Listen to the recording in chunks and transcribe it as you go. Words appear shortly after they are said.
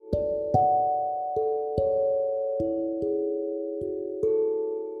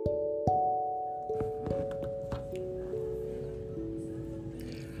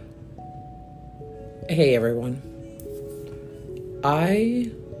Hey everyone. I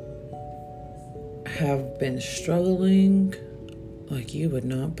have been struggling like you would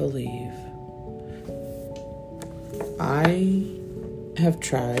not believe. I have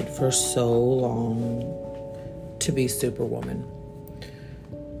tried for so long to be Superwoman.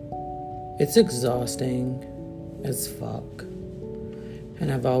 It's exhausting as fuck.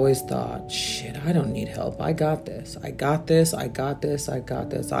 And I've always thought, shit, I don't need help. I got this. I got this. I got this. I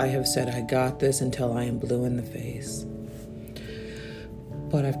got this. I have said I got this until I am blue in the face.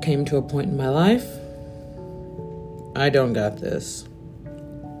 But I've came to a point in my life, I don't got this.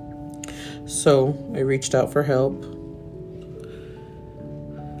 So I reached out for help.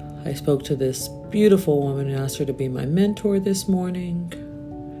 I spoke to this beautiful woman and asked her to be my mentor this morning.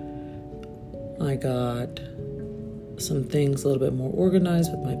 I got some things a little bit more organized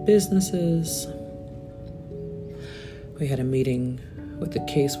with my businesses. We had a meeting with the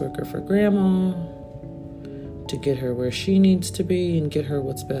caseworker for Grandma to get her where she needs to be and get her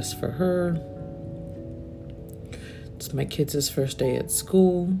what's best for her. It's my kids' first day at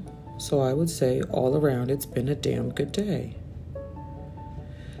school, so I would say all around it's been a damn good day.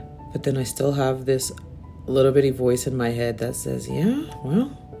 But then I still have this little bitty voice in my head that says, yeah,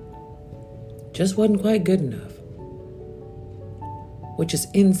 well, just wasn't quite good enough. Which is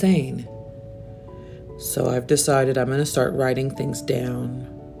insane. So I've decided I'm going to start writing things down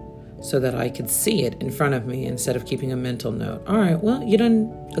so that I can see it in front of me instead of keeping a mental note. All right, well, you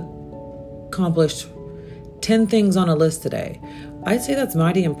done accomplished 10 things on a list today. I'd say that's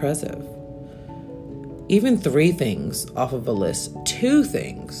mighty impressive. Even 3 things off of a list, 2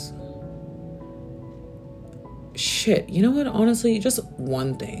 things. Shit, you know what? Honestly, just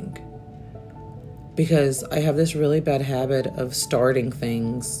 1 thing. Because I have this really bad habit of starting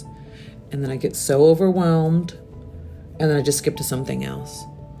things and then I get so overwhelmed and then I just skip to something else.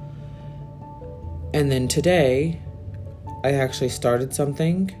 And then today, I actually started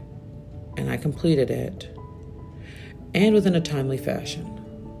something and I completed it and within a timely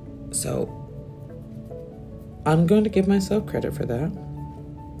fashion. So I'm going to give myself credit for that.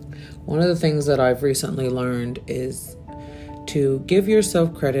 One of the things that I've recently learned is to give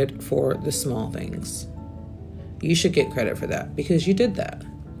yourself credit for the small things. You should get credit for that because you did that.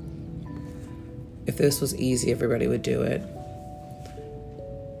 If this was easy, everybody would do it.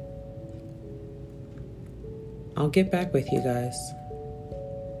 I'll get back with you guys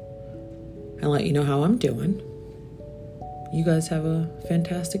and let you know how I'm doing. You guys have a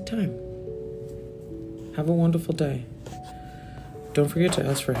fantastic time. Have a wonderful day. Don't forget to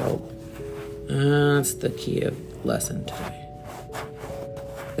ask for help. That's the key of lesson today.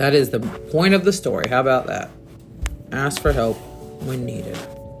 That is the point of the story. How about that? Ask for help when needed.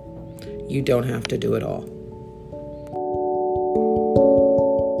 You don't have to do it all.